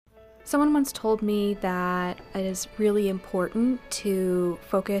Someone once told me that it is really important to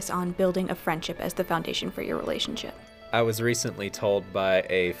focus on building a friendship as the foundation for your relationship. I was recently told by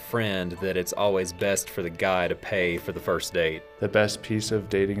a friend that it's always best for the guy to pay for the first date. The best piece of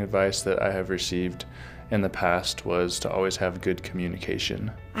dating advice that I have received in the past was to always have good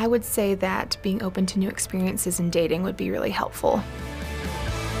communication. I would say that being open to new experiences in dating would be really helpful.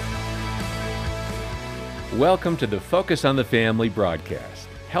 Welcome to the Focus on the Family broadcast,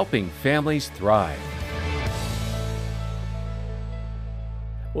 helping families thrive.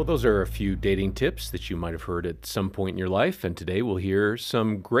 Well, those are a few dating tips that you might have heard at some point in your life, and today we'll hear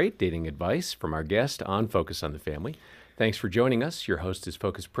some great dating advice from our guest on Focus on the Family. Thanks for joining us. Your host is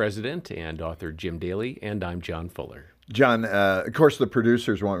Focus President and author Jim Daly, and I'm John Fuller. John, of course, the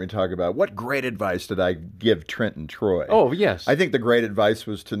producers want me to talk about what great advice did I give Trent and Troy? Oh, yes. I think the great advice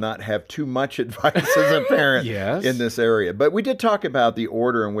was to not have too much advice as a parent Yes. in this area. But we did talk about the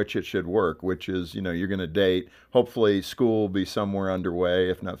order in which it should work, which is, you're going to date. Hopefully, school will be somewhere underway,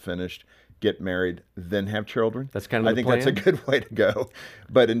 if not finished. Get married, then have children. That's kind of the plan. I think that's a good way to go.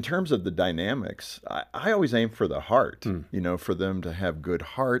 But in terms of the dynamics, I always aim for the heart, for them to have good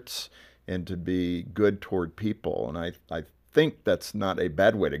hearts and to be good toward people. And I think that's not a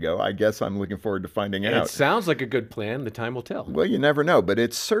bad way to go. I guess I'm looking forward to finding out. It sounds like a good plan. The time will tell. Well, you never know, but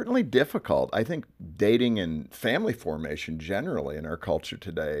it's certainly difficult. I think dating and family formation generally in our culture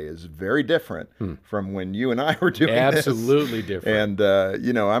today is very different from when you and I were doing this. Absolutely different.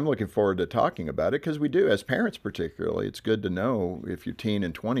 And, I'm looking forward to talking about it because we do, as parents particularly, it's good to know if you're teen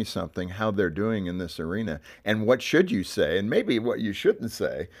and 20-something, how they're doing in this arena and what should you say and maybe what you shouldn't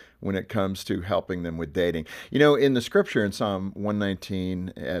say when it comes to helping them with dating. In the scripture in Psalm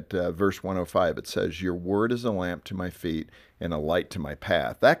 119 at verse 105, it says, "Your word is a lamp to my feet and a light to my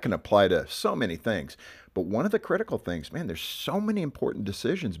path." That can apply to so many things. But one of the critical things, man, there's so many important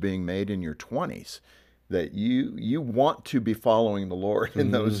decisions being made in your 20s that you want to be following the Lord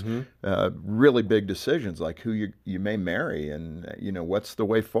in those really big decisions, like who you may marry and, what's the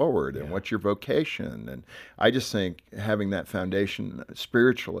way forward and what's your vocation. And I just think having that foundation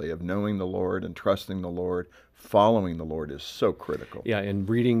spiritually of knowing the Lord and trusting the Lord, following the Lord is so critical. Yeah, and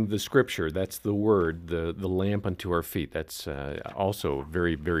reading the scripture, that's the word, the lamp unto our feet. That's also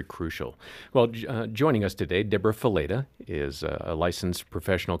very, very crucial. Well, joining us today, Deborah Fileta is a licensed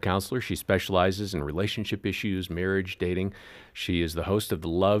professional counselor. She specializes in relationship issues, marriage, dating. She is the host of the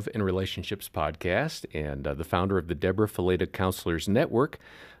Love and Relationships podcast and the founder of the Deborah Fileta Counselors Network.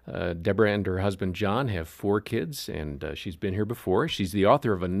 Deborah and her husband, John, have 4 kids, and she's been here before. She's the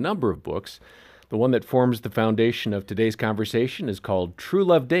author of a number of books. The one that forms the foundation of today's conversation is called True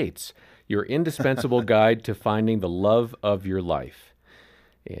Love Dates, Your Indispensable Guide to Finding the Love of Your Life.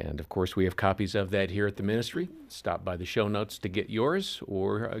 And, of course, we have copies of that here at the ministry. Stop by the show notes to get yours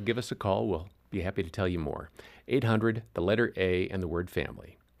or give us a call. We'll be happy to tell you more. 800, the letter A, and the word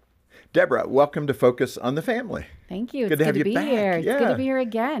family. Deborah, welcome to Focus on the Family. Thank you. Good to have you be back. here. It's good to be here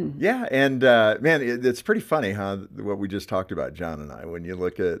again. Yeah, and man, it's pretty funny, what we just talked about, John and I, when you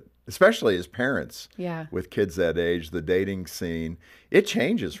look at, especially as parents with kids that age, the dating scene, it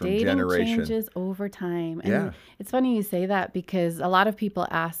changes from generation. Dating changes over time. And it's funny you say that because a lot of people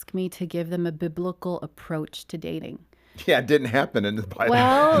ask me to give them a biblical approach to dating. Yeah, it didn't happen in the Bible.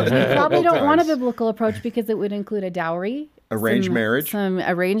 Well, you probably don't want a biblical approach because it would include a dowry. Arranged marriage? Some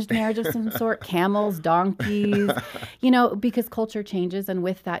arranged marriage of some sort, camels, donkeys, because culture changes and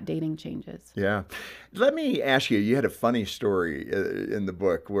with that dating changes. Yeah. Let me ask you, you had a funny story in the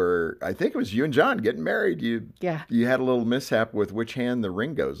book where I think it was you and John getting married. You had a little mishap with which hand the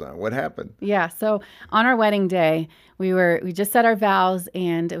ring goes on. What happened? Yeah. So on our wedding day, we just said our vows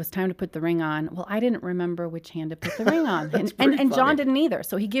and it was time to put the ring on. Well, I didn't remember which hand to put the ring on. and John didn't either.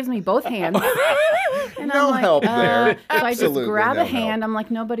 So he gives me both hands. And no I'm like, help there. So I just grab no a hand. help. I'm like,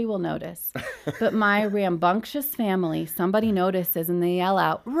 nobody will notice. But my rambunctious family, somebody notices and they yell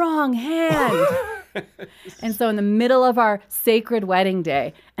out, "Wrong hand." And so in the middle of our sacred wedding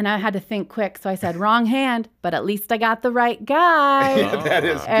day, and I had to think quick, so I said, "Wrong hand, but at least I got the right guy." Yeah, that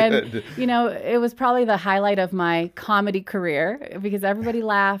is and, good. It was probably the highlight of my comedy career because everybody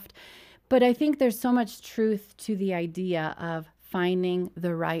laughed. But I think there's so much truth to the idea of finding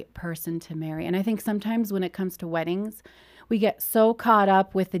the right person to marry. And I think sometimes when it comes to weddings, we get so caught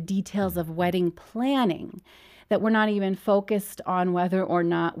up with the details of wedding planning that we're not even focused on whether or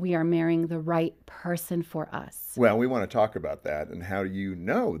not we are marrying the right person for us. Well, we want to talk about that and how you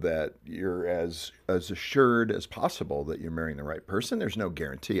know that you're as assured as possible that you're marrying the right person. There's no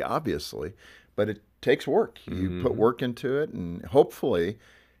guarantee, obviously, but it takes work. You put work into it, and hopefully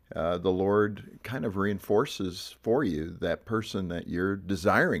the Lord kind of reinforces for you that person that you're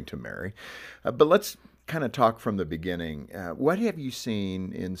desiring to marry. But let's kind of talk from the beginning. What have you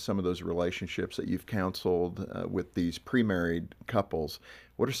seen in some of those relationships that you've counseled with these pre-married couples?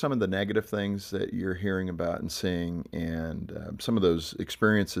 What are some of the negative things that you're hearing about and seeing, and some of those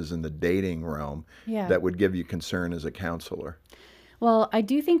experiences in the dating realm that would give you concern as a counselor? Well, I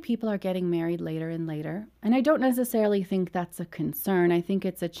do think people are getting married later and later, and I don't necessarily think that's a concern. I think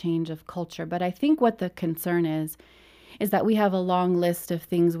it's a change of culture, but I think what the concern is that we have a long list of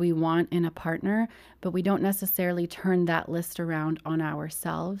things we want in a partner, but we don't necessarily turn that list around on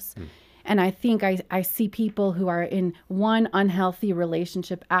ourselves. And I think I see people who are in one unhealthy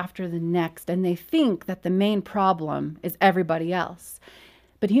relationship after the next, and they think that the main problem is everybody else.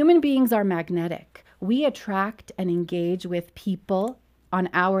 But human beings are magnetic. We attract and engage with people on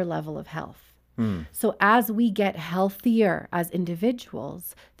our level of health. So as we get healthier as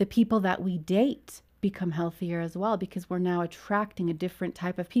individuals, the people that we date become healthier as well, because we're now attracting a different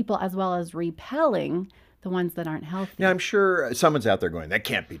type of people as well as repelling the ones that aren't healthy. Now, I'm sure someone's out there going, that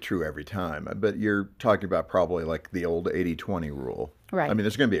can't be true every time, but you're talking about probably like the old 80-20 rule. Right. I mean,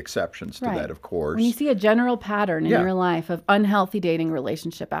 there's going to be exceptions to that, of course. When you see a general pattern in your life of unhealthy dating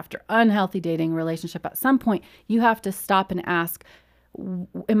relationship after unhealthy dating relationship, at some point you have to stop and ask,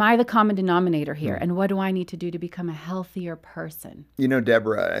 am I the common denominator here? And what do I need to do to become a healthier person? You know,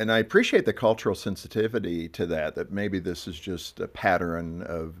 Deborah, and I appreciate the cultural sensitivity to that maybe this is just a pattern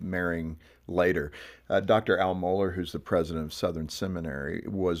of marrying later. Dr. Al Mohler, who's the president of Southern Seminary,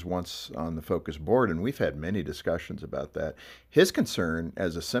 was once on the Focus board, and we've had many discussions about that. His concern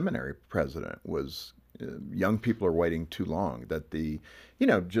as a seminary president was young people are waiting too long, that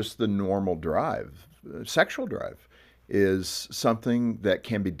just the normal drive, sexual drive, is something that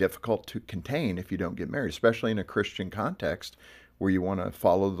can be difficult to contain if you don't get married, especially in a Christian context where you want to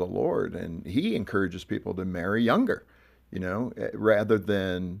follow the Lord. And he encourages people to marry younger, rather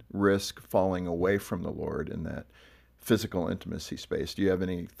than risk falling away from the Lord in that physical intimacy space. Do you have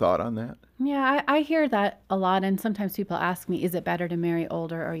any thought on that? Yeah, I hear that a lot. And sometimes people ask me, is it better to marry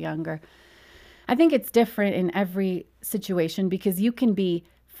older or younger? I think it's different in every situation, because you can be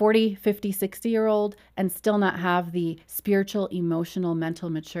 40, 50, 60-year-old and still not have the spiritual, emotional,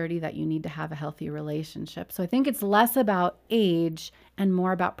 mental maturity that you need to have a healthy relationship. So I think it's less about age and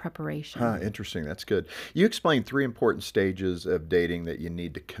more about preparation. Interesting. That's good. You explained 3 important stages of dating that you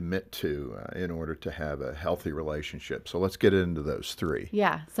need to commit to in order to have a healthy relationship. So let's get into those 3.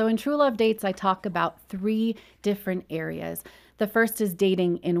 Yeah. So in True Love Dates, I talk about 3 different areas. The first is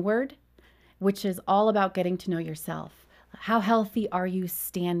dating inward, which is all about getting to know yourself. How healthy are you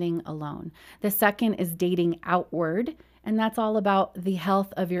standing alone? The second is dating outward, and that's all about the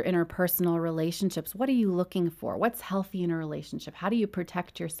health of your interpersonal relationships. What are you looking for? What's healthy in a relationship? How do you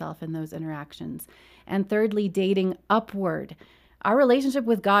protect yourself in those interactions? And thirdly, dating upward. Our relationship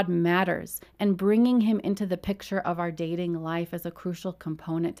with God matters, and bringing him into the picture of our dating life is a crucial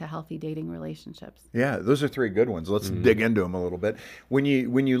component to healthy dating relationships. Yeah, those are 3 good ones. Let's dig into them a little bit. When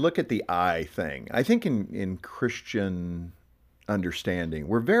you look at the I thing, I think in Christian understanding,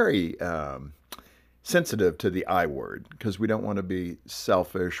 we're very sensitive to the I word, because we don't want to be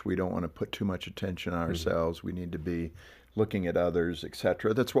selfish. We don't want to put too much attention on ourselves. We need to be looking at others,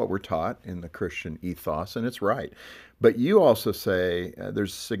 etc. That's what we're taught in the Christian ethos, and it's right. But you also say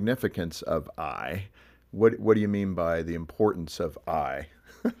there's significance of I. What do you mean by the importance of I?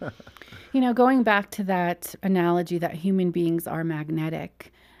 Going back to that analogy that human beings are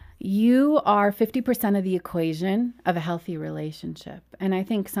magnetic, you are 50% of the equation of a healthy relationship. And I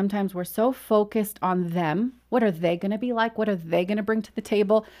think sometimes we're so focused on them. What are they going to be like? What are they going to bring to the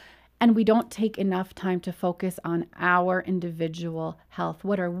table? And we don't take enough time to focus on our individual health.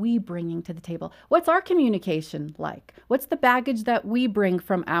 What are we bringing to the table? What's our communication like? What's the baggage that we bring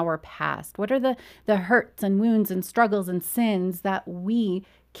from our past? What are the hurts and wounds and struggles and sins that we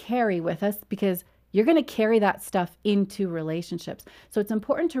carry with us? Because you're going to carry that stuff into relationships. So it's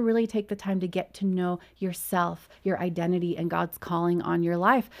important to really take the time to get to know yourself, your identity, and God's calling on your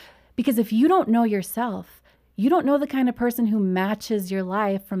life. Because if you don't know yourself, you don't know the kind of person who matches your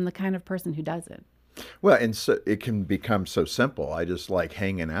life from the kind of person who doesn't. Well, and so it can become so simple. I just like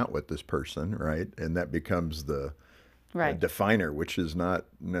hanging out with this person, right? And that becomes the definer, which is not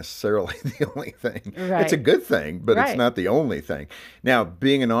necessarily the only thing. Right. It's a good thing, but it's not the only thing. Now,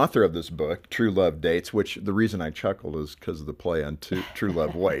 being an author of this book, True Love Dates, which the reason I chuckled is because of the play on True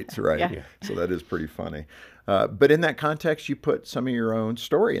Love Waits, right? Yeah. So that is pretty funny. But in that context, you put some of your own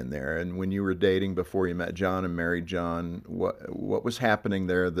story in there. And when you were dating before you met John and married John, what was happening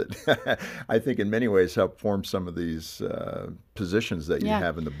there that I think in many ways helped form some of these positions that you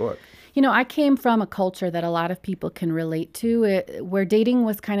have in the book? You know, I came from a culture that a lot of people can relate to, where dating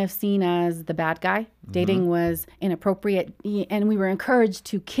was kind of seen as the bad guy. Dating was inappropriate, and we were encouraged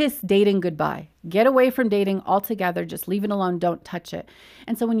to kiss dating goodbye. Get away from dating altogether. Just leave it alone. Don't touch it.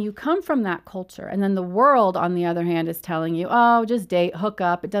 And so when you come from that culture, and then the world, on the other hand, is telling you, oh, just date, hook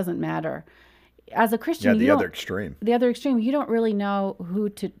up, it doesn't matter. As a Christian, the other extreme. The other extreme, you don't really know who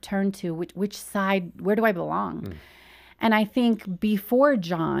to turn to, which side, where do I belong? And I think before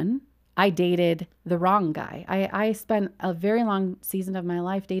John, I dated the wrong guy. I spent a very long season of my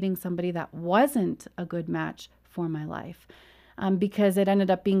life dating somebody that wasn't a good match for my life, because it ended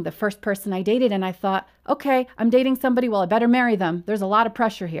up being the first person I dated. And I thought, okay, I'm dating somebody. Well, I better marry them. There's a lot of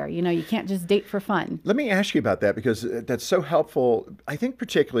pressure here. You know, you can't just date for fun. Let me ask you about that, because that's so helpful, I think,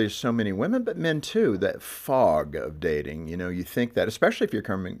 particularly to so many women, but men too, that fog of dating. You know, you think that, especially if you're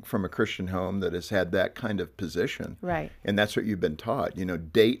coming from a Christian home that has had that kind of position. Right. And that's what you've been taught. You know,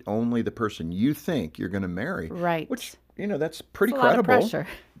 date only the person you think you're going to marry. Right. Which, you know, that's pretty It's a lot of credible. pressure.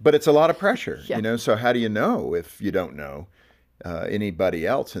 But it's a lot of pressure. Yeah. You know, so how do you know if you don't know anybody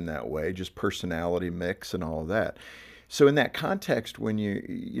else in that way, just personality mix and all of that? So in that context, when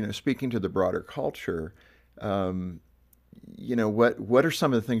you know, speaking to the broader culture, you know, what are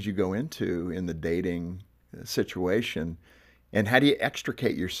some of the things you go into in the dating situation, and how do you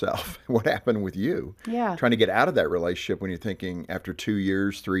extricate yourself? What happened with you? Yeah. Trying to get out of that relationship when you're thinking after 2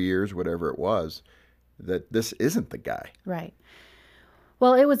 years, 3 years, whatever it was, that this isn't the guy. Right.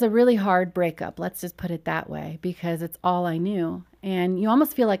 Well, it was a really hard breakup, let's just put it that way, because it's all I knew. And you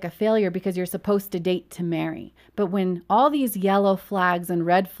almost feel like a failure because you're supposed to date to marry. But when all these yellow flags and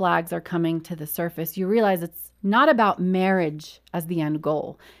red flags are coming to the surface, you realize it's not about marriage as the end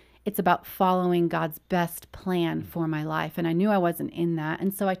goal. It's about following God's best plan for my life. And I knew I wasn't in that.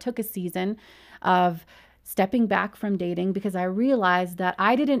 And so I took a season of stepping back from dating because I realized that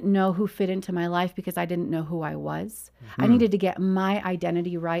I didn't know who fit into my life because I didn't know who I was. I needed to get my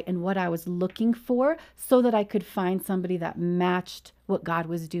identity right and what I was looking for so that I could find somebody that matched what God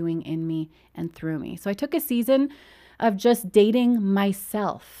was doing in me and through me. So I took a season of just dating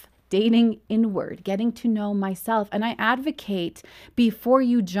myself, dating inward, getting to know myself. And I advocate, before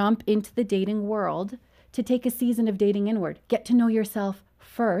you jump into the dating world, to take a season of dating inward. Get to know yourself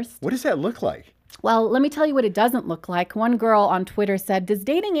first. What does that look like? Well, let me tell you what it doesn't look like. One girl on Twitter said, does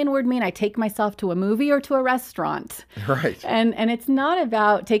dating inward mean I take myself to a movie or to a restaurant? Right. And it's not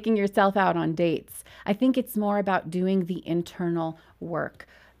about taking yourself out on dates. I think it's more about doing the internal work.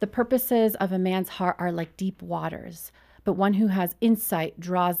 The purposes of a man's heart are like deep waters, but one who has insight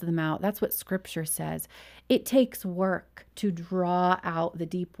draws them out. That's what Scripture says. It takes work to draw out the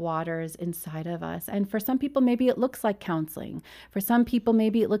deep waters inside of us. And for some people, maybe it looks like counseling. For some people,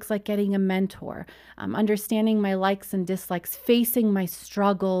 maybe it looks like getting a mentor, understanding my likes and dislikes, facing my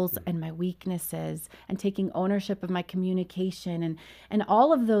struggles and my weaknesses, and taking ownership of my communication. And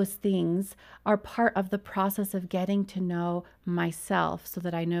all of those things are part of the process of getting to know myself so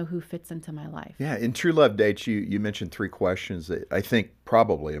that I know who fits into my life. Yeah, in True Love Dates, you mentioned 3 questions that I think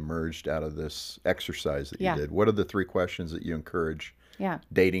probably emerged out of this exercise that you did. What are the 3 questions that you encourage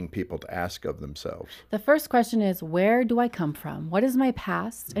dating people to ask of themselves? The first question is, where do I come from? What is my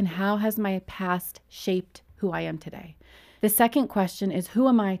past, and how has my past shaped who I am today? The second question is, who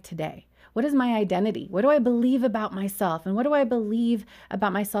am I today? What is my identity? What do I believe about myself? And what do I believe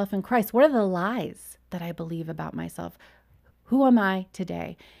about myself in Christ? What are the lies that I believe about myself? Who am I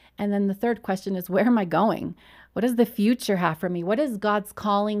today? And then the third question is, where am I going? What does the future have for me? What is God's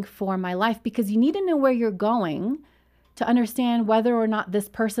calling for my life? Because you need to know where you're going to understand whether or not this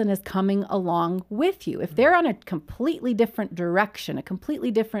person is coming along with you. If they're on a completely different direction, a completely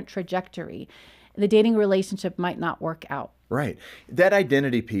different trajectory, the dating relationship might not work out. Right. That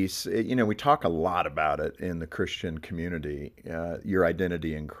identity piece, you know, we talk a lot about it in the Christian community, your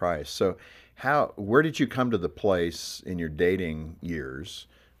identity in Christ. So where did you come to the place in your dating years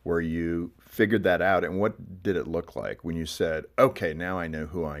where you figured that out, and what did it look like when you said, okay, now I know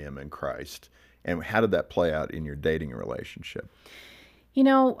who I am in Christ? And how did that play out in your dating relationship? You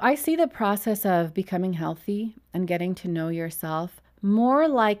know, I see the process of becoming healthy and getting to know yourself more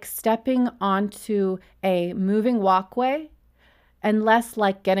like stepping onto a moving walkway and less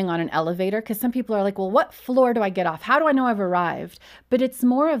like getting on an elevator, because some people are like, well, what floor do I get off? How do I know I've arrived? But it's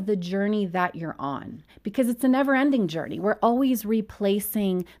more of the journey that you're on, because it's a never-ending journey. We're always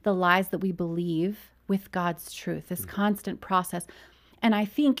replacing the lies that we believe with God's truth, this constant process. And I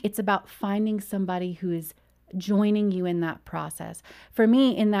think it's about finding somebody who is joining you in that process. For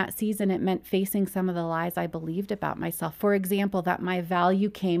me, in that season, it meant facing some of the lies I believed about myself. For example, that my value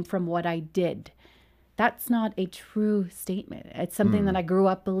came from what I did. That's not a true statement. It's something that I grew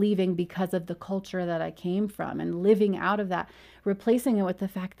up believing because of the culture that I came from, and living out of that, replacing it with the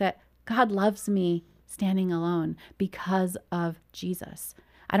fact that God loves me standing alone because of Jesus.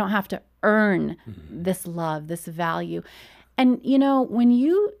 I don't have to earn this love, this value. And, you know, when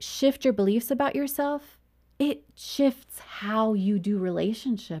you shift your beliefs about yourself, it shifts how you do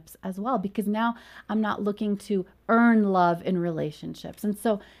relationships as well, because now I'm not looking to earn love in relationships. And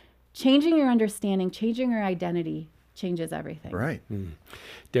so changing your understanding, changing your identity changes everything. Right.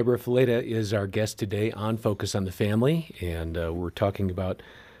 Deborah Fileta is our guest today on Focus on the Family, and we're talking about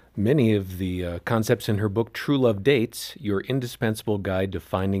many of the concepts in her book, True Love Dates, Your Indispensable Guide to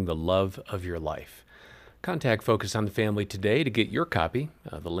Finding the Love of Your Life. Contact Focus on the Family today to get your copy.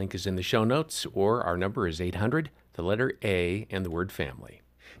 The link is in the show notes, or our number is 800, the letter A, and the word family.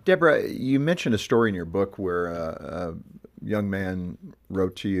 Deborah, you mentioned a story in your book where a young man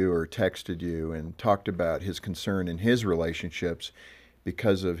wrote to you or texted you and talked about his concern in his relationships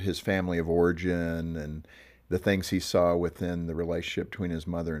because of his family of origin and the things he saw within the relationship between his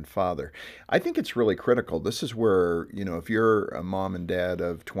mother and father. I think it's really critical. This is where, you know, if you're a mom and dad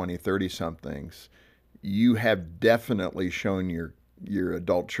of 20, 30-somethings, you have definitely shown your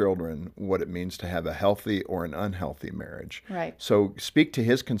adult children what it means to have a healthy or an unhealthy marriage. Right. So speak to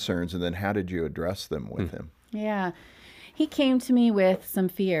his concerns, and then how did you address them with him? Yeah. He came to me with some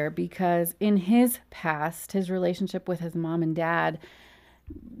fear because in his past, his relationship with his mom and dad,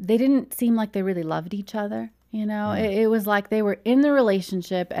 they didn't seem like they really loved each other. You know, it was like they were in the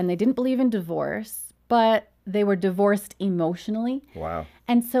relationship and they didn't believe in divorce, but they were divorced emotionally. Wow.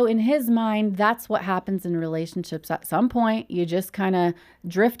 And so in his mind, that's what happens in relationships. At some point, you just kind of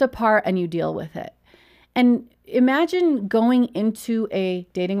drift apart and you deal with it. And imagine going into a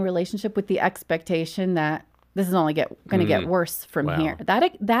dating relationship with the expectation that this is only going to get worse from here.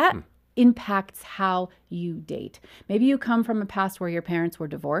 That impacts how you date. Maybe you come from a past where your parents were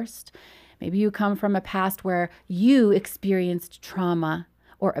divorced. Maybe you come from a past where you experienced trauma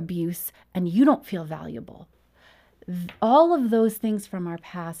or abuse and you don't feel valuable. All of those things from our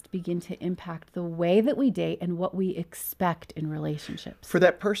past begin to impact the way that we date and what we expect in relationships. For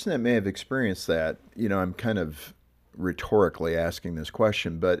that person that may have experienced that, you know, I'm kind of rhetorically asking this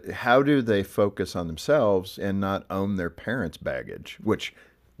question, but how do they focus on themselves and not own their parents' baggage, which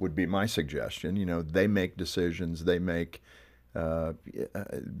would be my suggestion. You know, they make decisions, they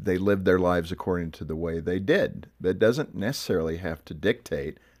live their lives according to the way they did. That doesn't necessarily have to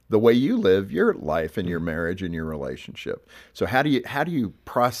dictate the way you live your life and your marriage and your relationship. So how do you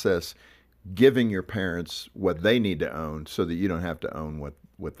process giving your parents what they need to own so that you don't have to own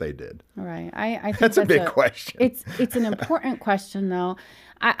what they did? Right. I think that's a big question. It's an important question, though.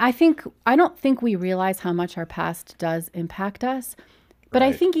 I don't think we realize how much our past does impact us. But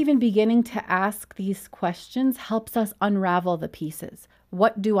I think even beginning to ask these questions helps us unravel the pieces.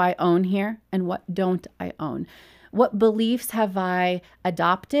 What do I own here and what don't I own? What beliefs have I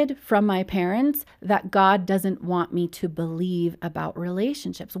adopted from my parents that God doesn't want me to believe about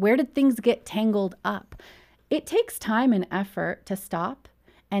relationships? Where did things get tangled up? It takes time and effort to stop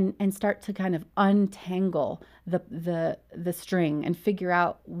and start to kind of untangle the string and figure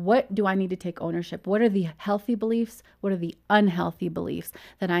out, what do I need to take ownership? What are the healthy beliefs? What are the unhealthy beliefs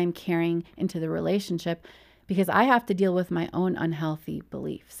that I am carrying into the relationship? Because I have to deal with my own unhealthy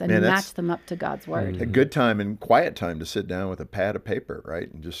beliefs and match them up to God's word. A good time and quiet time to sit down with a pad of paper, right?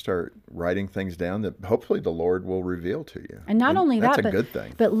 And just start writing things down that hopefully the Lord will reveal to you. And not only that, that's a good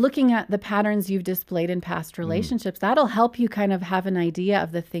thing. But looking at the patterns you've displayed in past relationships, that'll help you kind of have an idea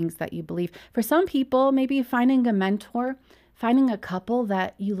of the things that you believe. For some people, maybe finding a mentor, finding a couple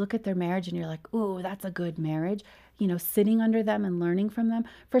that you look at their marriage and you're like, ooh, that's a good marriage. You know, sitting under them and learning from them.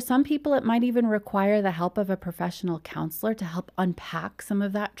 For some people, it might even require the help of a professional counselor to help unpack some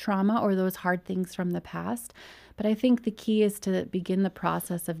of that trauma or those hard things from the past. But I think the key is to begin the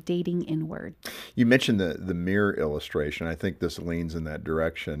process of dating inward. You mentioned the mirror illustration. I think this leans in that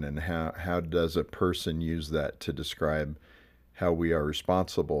direction. And how does a person use that to describe how we are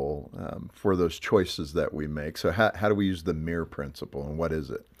responsible for those choices that we make? So how do we use the mirror principle, and what is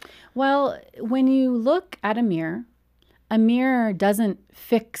it? Well, when you look at a mirror doesn't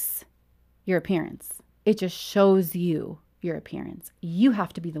fix your appearance. It just shows you your appearance. You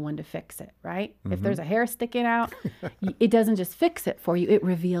have to be the one to fix it, right? Mm-hmm. If there's a hair sticking out, it doesn't just fix it for you, it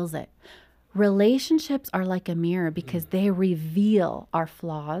reveals it. Relationships are like a mirror because they reveal our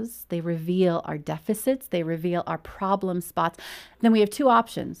flaws, they reveal our deficits, they reveal our problem spots. Then we have two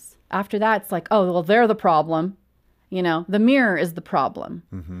options. After that, it's like, oh, well, they're the problem. The mirror is the problem.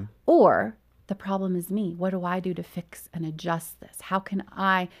 Mm-hmm. Or the problem is me. What do I do to fix and adjust this? How can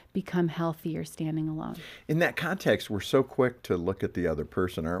I become healthier standing alone? In that context, we're so quick to look at the other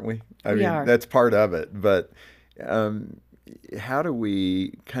person, aren't we? I We mean, are. that's part of it. But how do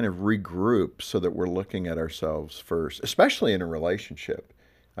we kind of regroup so that we're looking at ourselves first, especially in a relationship?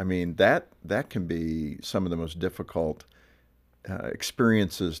 I mean, that can be some of the most difficult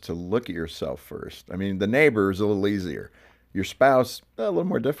experiences, to look at yourself first. I mean, the neighbor is a little easier. Your spouse, a little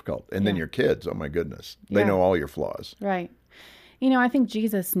more difficult. And then Yeah. your kids, oh my goodness, they Yeah. know all your flaws. Right. I think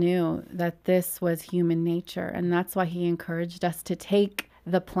Jesus knew that this was human nature, and that's why he encouraged us to take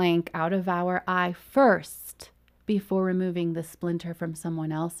the plank out of our eye first before removing the splinter from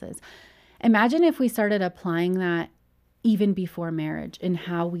someone else's. Imagine if we started applying that even before marriage in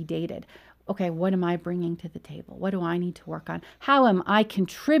how we dated. Okay, what am I bringing to the table? What do I need to work on? How am I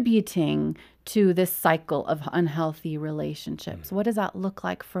contributing to this cycle of unhealthy relationships? What does that look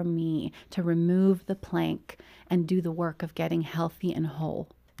like for me to remove the plank and do the work of getting healthy and whole?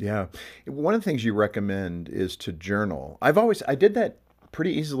 Yeah. One of the things you recommend is to journal. I did that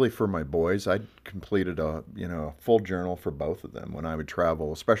pretty easily for my boys. I completed a full journal for both of them when I would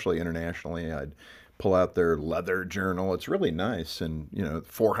travel, especially internationally. I'd pull out their leather journal. It's really nice, and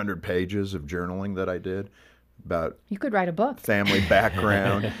 400 pages of journaling that I did about You could write a book. family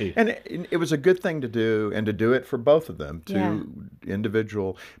background. And it was a good thing to do, and to do it for both of them,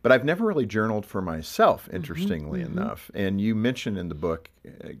 individual. But I've never really journaled for myself, interestingly enough. And you mentioned in the book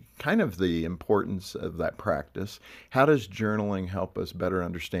kind of the importance of that practice. How does journaling help us better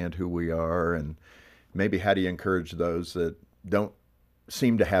understand who we are? And maybe how do you encourage those that don't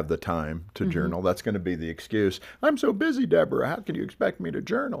seem to have the time to journal? That's going to be the excuse. I'm so busy, Deborah. How can you expect me to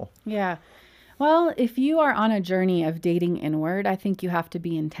journal? Yeah. Well, if you are on a journey of dating inward, I think you have to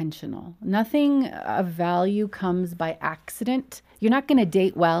be intentional. Nothing of value comes by accident. You're not going to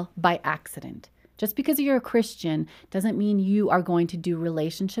date well by accident. Just because you're a Christian doesn't mean you are going to do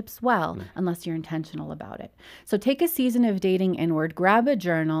relationships well unless you're intentional about it. So take a season of dating inward, grab a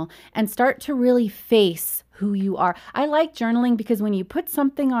journal, and start to really face who you are. I like journaling because when you put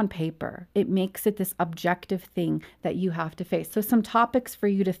something on paper, it makes it this objective thing that you have to face. So some topics for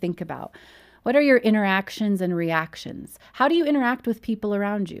you to think about. What are your interactions and reactions? How do you interact with people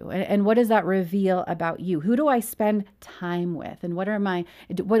around you? And what does that reveal about you? Who do I spend time with? And what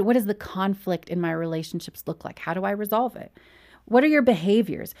does the conflict in my relationships look like? How do I resolve it? What are your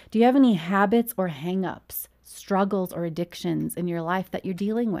behaviors? Do you have any habits or hang-ups, struggles or addictions in your life that you're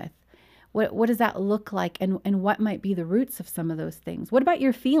dealing with? What does that look like? And what might be the roots of some of those things? What about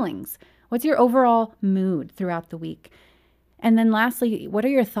your feelings? What's your overall mood throughout the week? And then lastly, what are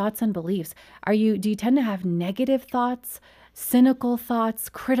your thoughts and beliefs? Do you tend to have negative thoughts, cynical thoughts,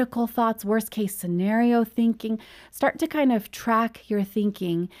 critical thoughts, worst case scenario thinking? Start to kind of track your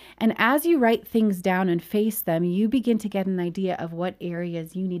thinking. And as you write things down and face them, you begin to get an idea of what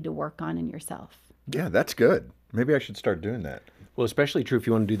areas you need to work on in yourself. Yeah, that's good. Maybe I should start doing that. Well, especially true if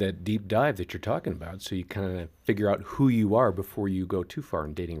you want to do that deep dive that you're talking about, so you kind of figure out who you are before you go too far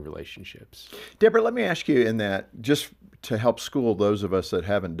in dating relationships. Deborah, let me ask you in that, just to help school those of us that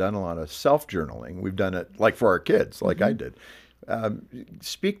haven't done a lot of self-journaling. We've done it like for our kids, like I did.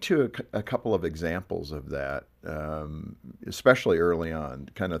 Speak to a couple of examples of that, especially early on,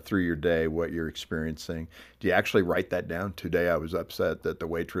 kind of through your day, what you're experiencing. Do you actually write that down? Today I was upset that the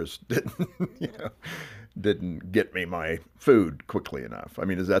waitress didn't get me my food quickly enough. I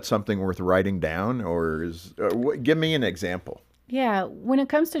mean, is that something worth writing down, or give me an example? Yeah, when it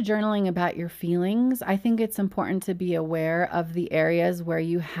comes to journaling about your feelings, I think it's important to be aware of the areas where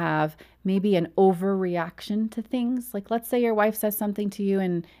you have maybe an overreaction to things. Like, let's say your wife says something to you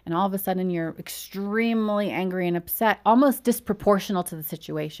and all of a sudden you're extremely angry and upset, almost disproportional to the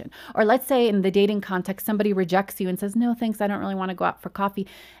situation. Or let's say in the dating context, somebody rejects you and says, no, thanks, I don't really want to go out for coffee.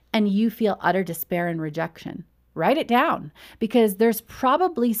 And you feel utter despair and rejection. Write it down, because there's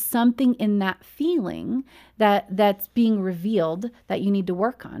probably something in that feeling that's being revealed that you need to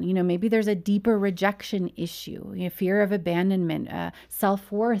work on. Maybe there's a deeper rejection issue, fear of abandonment,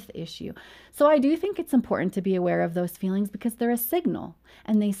 self-worth issue. So I do think it's important to be aware of those feelings because they're a signal,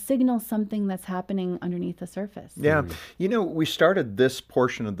 and they signal something that's happening underneath the surface. Yeah. We started this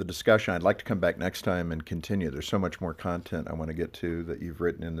portion of the discussion. I'd like to come back next time and continue. There's so much more content I want to get to that you've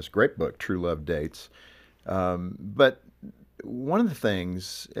written in this great book, True Love Dates. But one of the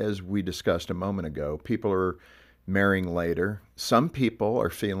things, as we discussed a moment ago, people are marrying later. Some people are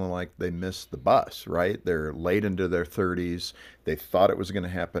feeling like they missed the bus, right? They're late into their 30s. They thought it was going to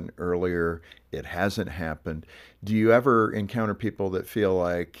happen earlier. It hasn't happened. Do you ever encounter people that feel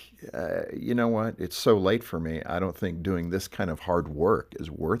like, you know what, it's so late for me. I don't think doing this kind of hard work is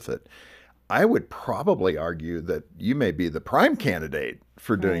worth it. I would probably argue that you may be the prime candidate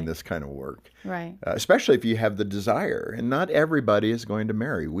for doing this kind of work. Right. Especially if you have the desire. And not everybody is going to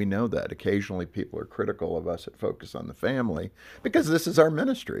marry. We know that. Occasionally people are critical of us at Focus on the Family because this is our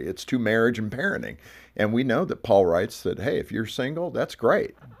ministry. It's to marriage and parenting. And we know that Paul writes that, hey, if you're single, that's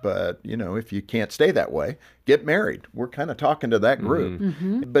great. But, you know, if you can't stay that way, get married. We're kind of talking to that group.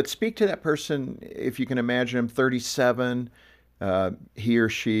 But speak to that person, if you can imagine him, 37, he or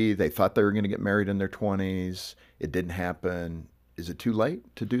she, they thought they were going to get married in their 20s. It didn't happen. Is it too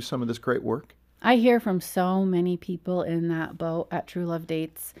late to do some of this great work? I hear from so many people in that boat at True Love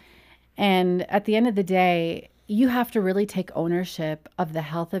Dates. And at the end of the day, you have to really take ownership of the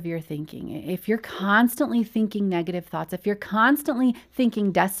health of your thinking. If you're constantly thinking negative thoughts, if you're constantly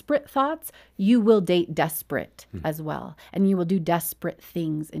thinking desperate thoughts, you will date desperate as well. And you will do desperate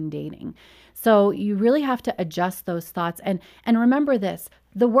things in dating. So you really have to adjust those thoughts. And remember this,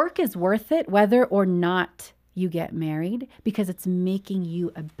 the work is worth it whether or not you get married, because it's making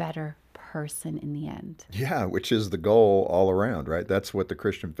you a better person in the end. Yeah, which is the goal all around, right? That's what the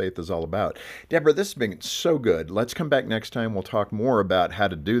Christian faith is all about. Deborah, this has been so good. Let's come back next time. We'll talk more about how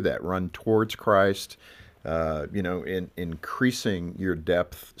to do that, run towards Christ, in increasing your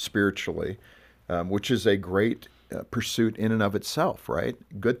depth spiritually, which is a great pursuit in and of itself, right?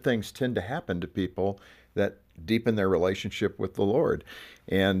 Good things tend to happen to people that deepen their relationship with the Lord.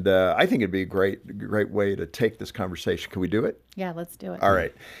 And I think it'd be a great way to take this conversation. Can we do it? Yeah, let's do it. All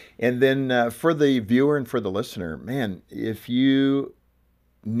right. And then for the viewer and for the listener, man, if you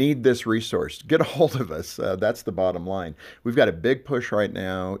need this resource, get a hold of us. That's the bottom line. We've got a big push right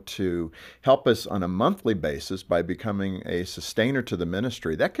now to help us on a monthly basis by becoming a sustainer to the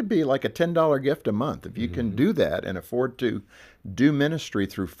ministry. That could be like a $10 gift a month. If you can do that and afford to do ministry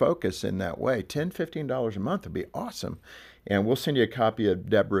through Focus in that way, $10, $15 a month would be awesome. And we'll send you a copy of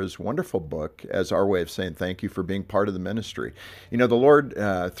Deborah's wonderful book as our way of saying thank you for being part of the ministry. You know, the Lord,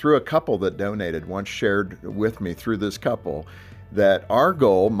 through a couple that donated, once shared with me through this couple, that our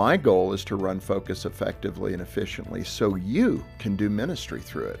goal, my goal, is to run Focus effectively and efficiently so you can do ministry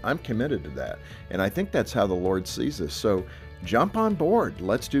through it. I'm committed to that. And I think that's how the Lord sees us. So jump on board.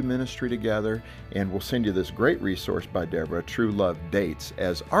 Let's do ministry together. And we'll send you this great resource by Deborah, True Love Dates,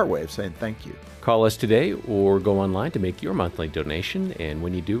 as our way of saying thank you. Call us today or go online to make your monthly donation. And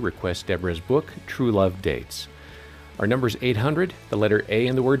when you do, request Deborah's book, True Love Dates. Our number is 800, the letter A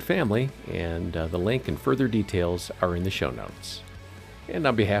in the word family, and the link and further details are in the show notes. And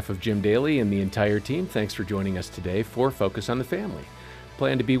on behalf of Jim Daly and the entire team, thanks for joining us today for Focus on the Family.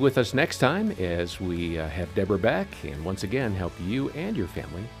 Plan to be with us next time as we have Deborah back and once again help you and your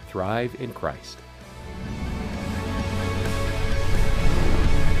family thrive in Christ.